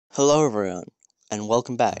Hello everyone, and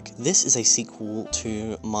welcome back. This is a sequel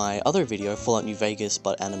to my other video, Fallout New Vegas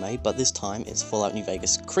but anime, but this time it's Fallout New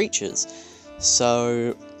Vegas Creatures.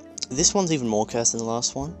 So, this one's even more cursed than the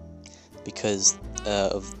last one, because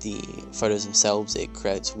of the photos themselves. It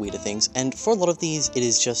creates weirder things, and for a lot of these it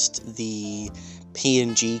is just the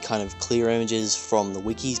PNG kind of clear images from the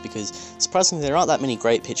wikis, because surprisingly there aren't that many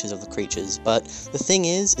great pictures of the creatures, but the thing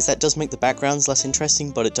is that does make the backgrounds less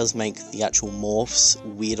interesting, but it does make the actual morphs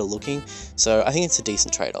weirder looking, so I think it's a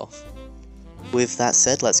decent trade-off. With that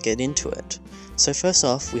said, let's get into it. So first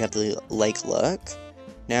off, we have the Lake Lurk.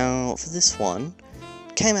 Now, for this one,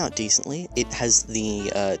 came out decently. It has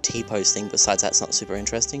the T-pose thing, besides that's not super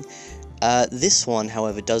interesting. This one,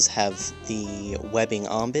 however, does have the webbing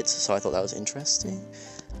arm bits, so I thought that was interesting.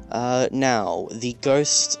 Now, the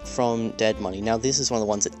Ghost from Dead Money. Now, this is one of the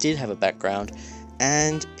ones that did have a background,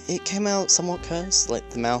 and it came out somewhat cursed, like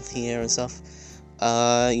the mouth here and stuff.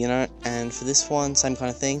 You know, and for this one, same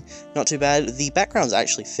kind of thing. Not too bad. The backgrounds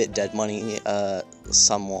actually fit Dead Money,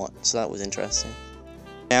 somewhat, so that was interesting.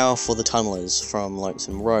 Now for the Tunnelers from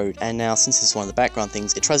Lonesome Road, and now since this is one of the background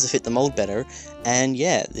things, it tries to fit the mold better, and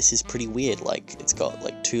yeah, this is pretty weird. Like, it's got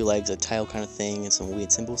like 2 legs, a tail kind of thing, and some weird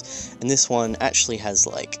symbols, and this one actually has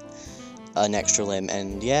like an extra limb,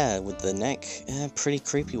 and yeah, with the neck, pretty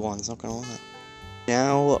creepy ones, not gonna lie.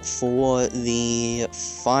 Now for the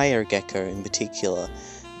Fire Gecko in particular,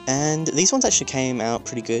 and these ones actually came out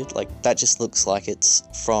pretty good. Like, that just looks like it's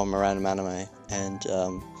from a random anime,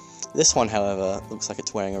 and this one, however, looks like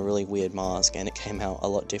it's wearing a really weird mask, and it came out a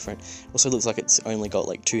lot different. Also looks like it's only got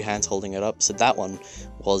like 2 hands holding it up, so that one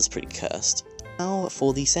was pretty cursed. Now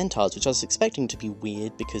for the Centaurs, which I was expecting to be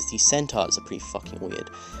weird, because the Centaurs are pretty fucking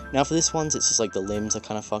weird. Now for this one, it's just like the limbs are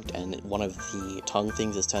kind of fucked, and one of the tongue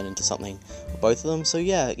things has turned into something, both of them, so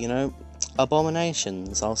yeah, you know,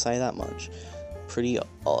 abominations, I'll say that much. Pretty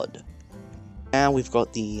odd. Now we've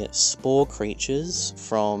got the Spore Creatures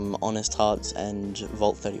from Honest Hearts and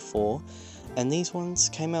Vault 34, and these ones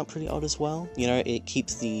came out pretty odd as well. You know, it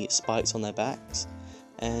keeps the spikes on their backs,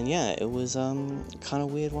 and yeah, it was kind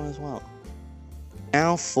of weird one as well.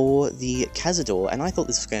 Now for the Cazador, and I thought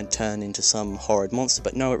this was going to turn into some horrid monster,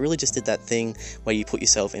 but no, it really just did that thing where you put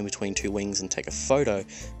yourself in between 2 wings and take a photo.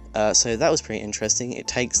 So that was pretty interesting. It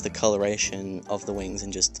takes the coloration of the wings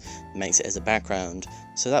and just makes it as a background,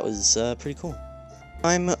 so that was pretty cool.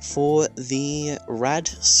 Time for the Rad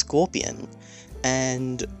Scorpion,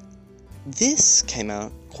 and this came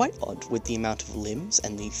out quite odd with the amount of limbs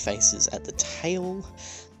and the faces at the tail.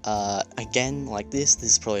 Again, like this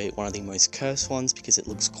is probably one of the most cursed ones because it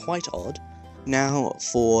looks quite odd. Now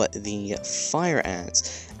for the Fire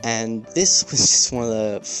Ants, and this was just one of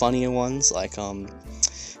the funnier ones, like,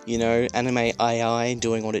 you know, anime AI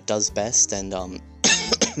doing what it does best, and,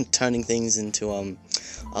 turning things into,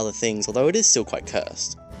 other things, although it is still quite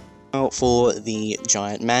cursed. Now for the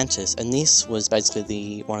Giant Mantis, and this was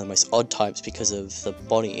basically one of the most odd types because of the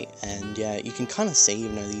body, and yeah, you can kind of see, you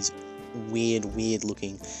know, these weird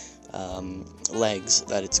looking legs,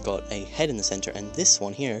 that it's got a head in the center, and this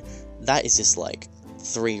one here, that is just like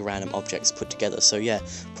 3 random objects put together, so yeah,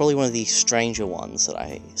 probably one of the stranger ones that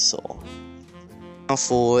I saw. Now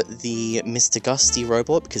for the Mr. Gusty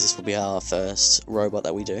robot, because this will be our first robot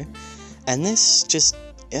that we do, and this just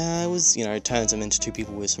was, you know, turns them into 2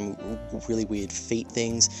 people with some really weird feet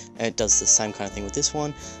things, and it does the same kind of thing with this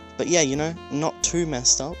one, but yeah, you know, not too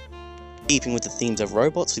messed up. Keeping with the themes of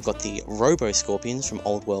robots, we've got the Robo-Scorpions from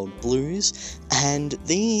Old World Blues, and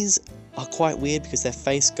these are quite weird because their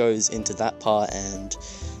face goes into that part, and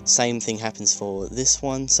same thing happens for this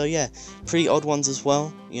one, so yeah, pretty odd ones as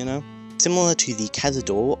well, you know. Similar to the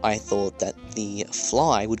Cazador, I thought that the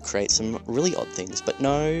Fly would create some really odd things, but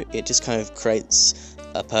no, it just kind of creates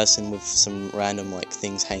a person with some random, like,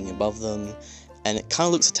 things hanging above them, and it kind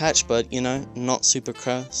of looks attached, but, you know, not super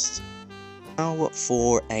cursed. Now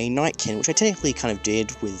for a Nightkin, which I technically kind of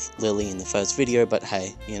did with Lily in the first video, but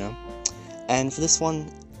hey, you know. And for this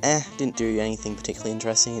one, didn't do anything particularly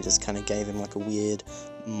interesting, it just kind of gave him like a weird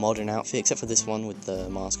modern outfit, except for this one with the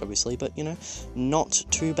mask obviously, but you know, not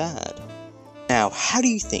too bad. Now, how do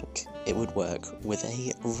you think it would work with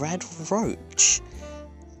a Rad Roach?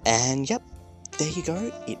 And yep, there you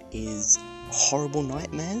go, it is horrible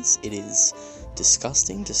nightmares, it is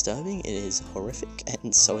disgusting, disturbing, it is horrific,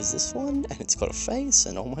 and so is this one, and it's got a face,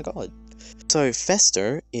 and oh my god. So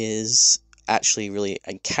Fester is actually really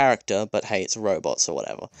a character, but hey, it's robots or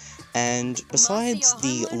whatever. And besides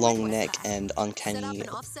the long neck and uncanny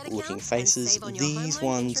looking faces, these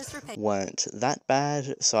ones weren't that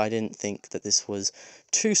bad, so I didn't think that this was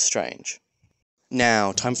too strange.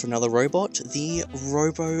 Now, time for another robot, the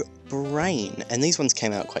Robo Brain. And these ones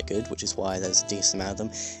came out quite good, which is why there's a decent amount of them.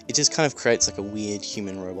 It just kind of creates like a weird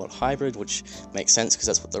human-robot hybrid, which makes sense because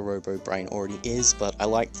that's what the Robo Brain already is, but I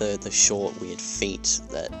like the short, weird feet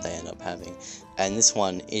that they end up having. And this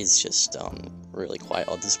one is just really quite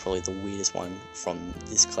odd. This is probably the weirdest one from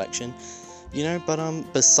this collection. You know, but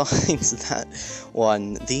besides that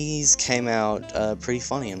one, these came out pretty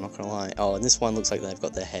funny, I'm not gonna lie. Oh, and this one looks like they've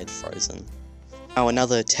got their head frozen. Now,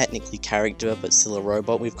 another technically character, but still a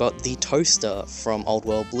robot, we've got the Toaster from Old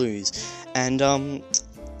World Blues, and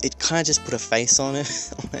it kind of just put a face on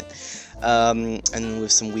it, and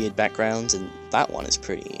with some weird backgrounds, and that one is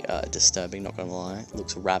pretty disturbing, not gonna lie. It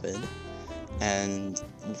looks rabid, and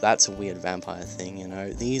that's a weird vampire thing, you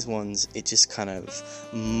know. These ones, it just kind of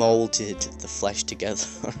molded the flesh together,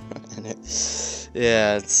 and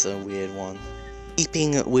yeah, it's a weird one.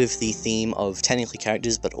 Keeping with the theme of technically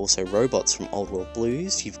characters but also robots from Old World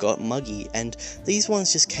Blues, you've got Muggy, and these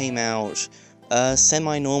ones just came out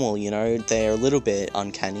semi-normal, you know. They're a little bit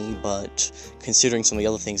uncanny, but considering some of the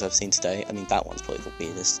other things I've seen today, I mean, that one's probably the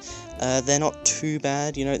weirdest. They're not too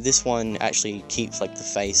bad, you know. This one actually keeps like the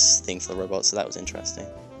face thing for the robot, so that was interesting.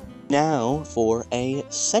 Now for a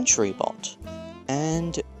Sentry Bot,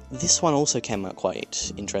 and this one also came out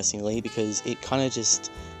quite interestingly because it kind of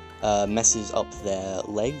just messes up their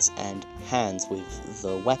legs and hands with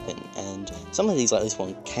the weapon, and some of these, like this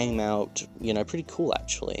one, came out, you know, pretty cool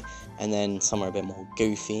actually, and then some are a bit more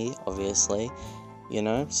goofy, obviously, you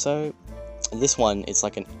know. So this one, it's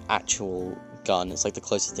like an actual gun, it's like the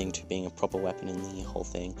closest thing to being a proper weapon in the whole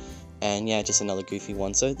thing, and yeah, just another goofy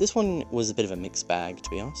one. So this one was a bit of a mixed bag, to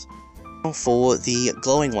be honest. For the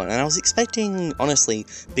glowing one, and I was expecting, honestly,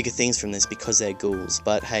 bigger things from this because they're ghouls,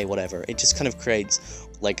 but hey, whatever. It just kind of creates,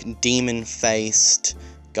 like, demon-faced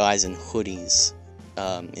guys in hoodies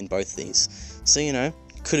in both these. So, you know,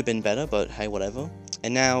 could have been better, but hey, whatever.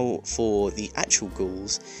 And now for the actual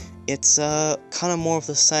ghouls, it's kind of more of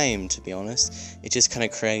the same, to be honest. It just kind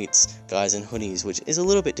of creates guys in hoodies, which is a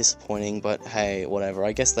little bit disappointing, but hey, whatever.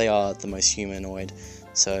 I guess they are the most humanoid,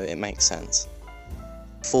 so it makes sense.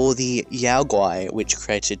 For the Yao Guai, which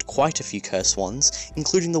created quite a few cursed ones,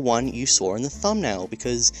 including the one you saw in the thumbnail,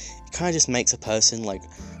 because it kind of just makes a person, like,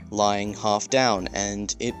 lying half down,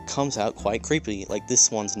 and it comes out quite creepy. Like,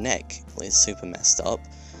 this one's neck is super messed up,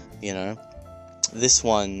 you know. This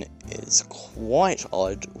one is quite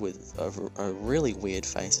odd, with a really weird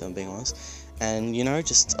face, if I'm being honest. And, you know,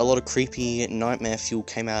 just a lot of creepy nightmare fuel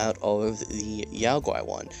came out of the Yao Guai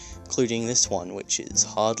one, including this one, which is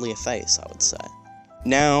hardly a face, I would say.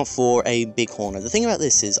 Now for a Bighorner. The thing about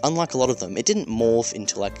this is, unlike a lot of them, it didn't morph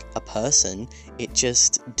into like a person, it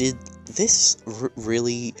just did this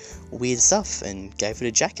really weird stuff and gave it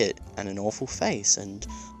a jacket and an awful face and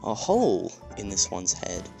a hole in this one's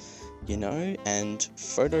head, you know, and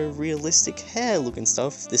photorealistic hair looking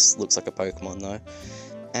stuff. This looks like a Pokemon though.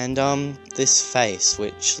 And this face,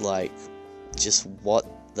 which, like, just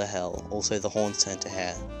what the hell. Also the horns turned to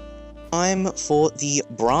hair. Time for the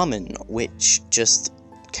Brahmin, which just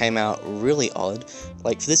came out really odd.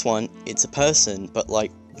 Like, for this one, it's a person, but,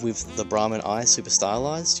 like, with the Brahmin eyes super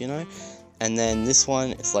stylized, you know? And then this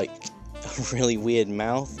one, it's, like, a really weird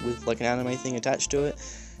mouth with, like, an anime thing attached to it,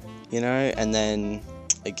 you know? And then,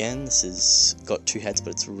 again, this has got two heads, but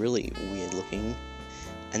it's really weird looking.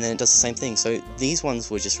 And then it does the same thing. So these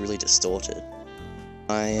ones were just really distorted.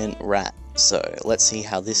 Giant rat. So, let's see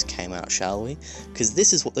how this came out, shall we? Because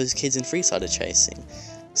this is what those kids in Freeside are chasing.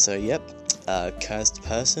 So, yep, a cursed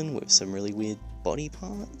person with some really weird body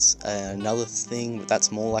parts. Another thing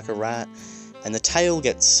that's more like a rat. And the tail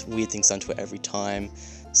gets weird things done to it every time.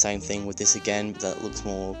 Same thing with this again, but that looks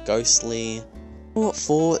more ghostly.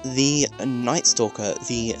 For the Night Stalker,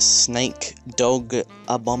 the Snake Dog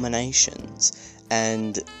Abominations.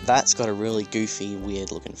 And that's got a really goofy,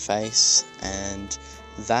 weird looking face. And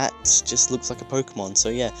that just looks like a Pokemon, so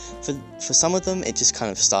yeah, for some of them, it just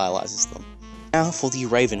kind of stylizes them. Now for the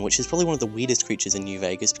Raven, which is probably one of the weirdest creatures in New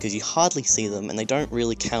Vegas, because you hardly see them, and they don't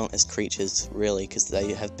really count as creatures, really, because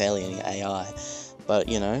they have barely any AI. But,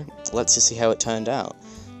 you know, let's just see how it turned out.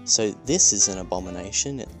 So this is an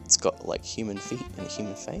abomination. It's got, like, human feet and a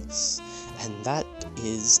human face, and that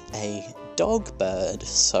is a dog bird,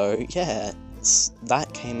 so yeah,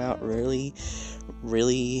 that came out really,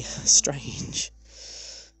 really strange.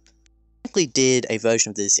 I did a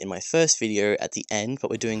version of this in my first video at the end, but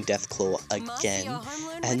we're doing Deathclaw again,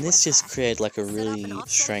 and this just created like a really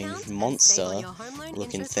strange monster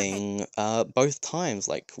looking thing both times,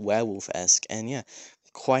 like werewolf-esque, and yeah,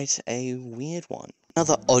 quite a weird one.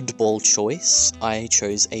 Another oddball choice, I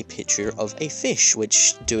chose a picture of a fish,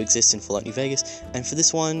 which do exist in Fallout New Vegas, and for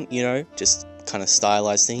this one, you know, just kind of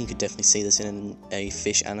stylized thing, you could definitely see this in a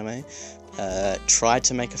fish anime. Tried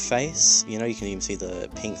to make a face, you know, you can even see the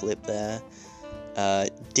pink lip there.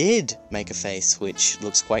 Did make a face, which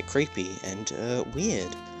looks quite creepy and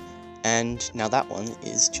weird. And now that one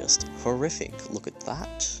is just horrific. Look at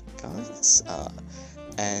that, guys.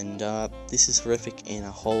 And this is horrific in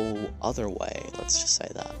a whole other way, let's just say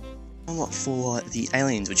that. For the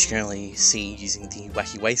aliens, which you can only see using the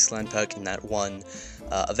Wacky Wasteland perk in that one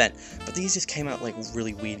event, but these just came out like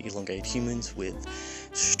really weird elongated humans with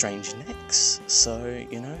strange necks, so,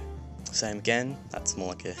 you know, same again, that's more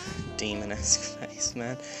like a demon-esque face,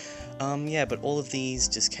 man. Yeah, but all of these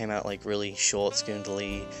just came out like really short,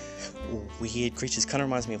 scoundrelly, weird creatures. Kind of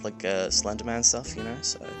reminds me of like Slenderman stuff, you know,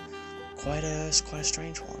 so quite a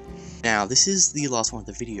strange one. Now, this is the last one of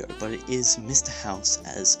the video, but it is Mr. House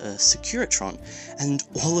as a Securitron, and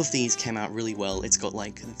all of these came out really well. It's got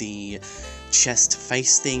like the chest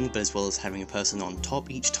face thing, but as well as having a person on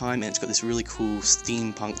top each time, and it's got this really cool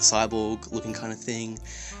steampunk cyborg looking kind of thing.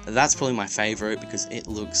 That's probably my favourite because it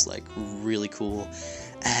looks like really cool,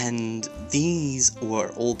 and these were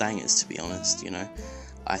all bangers, to be honest, you know.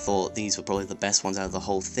 I thought these were probably the best ones out of the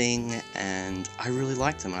whole thing, and I really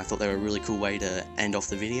liked them, and I thought they were a really cool way to end off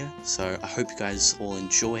the video, so I hope you guys all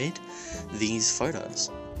enjoyed these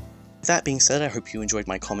photos. That being said, I hope you enjoyed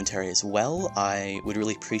my commentary as well. I would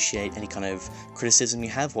really appreciate any kind of criticism you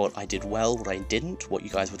have, what I did well, what I didn't, what you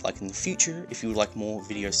guys would like in the future, if you would like more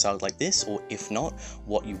videos styled like this, or if not,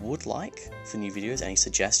 what you would like for new videos, any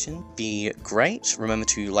suggestion. Be great, remember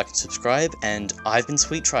to like and subscribe, and I've been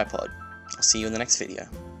Sweet Tripod. I'll see you in the next video.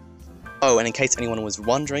 Oh, and in case anyone was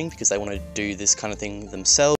wondering, because they want to do this kind of thing themselves,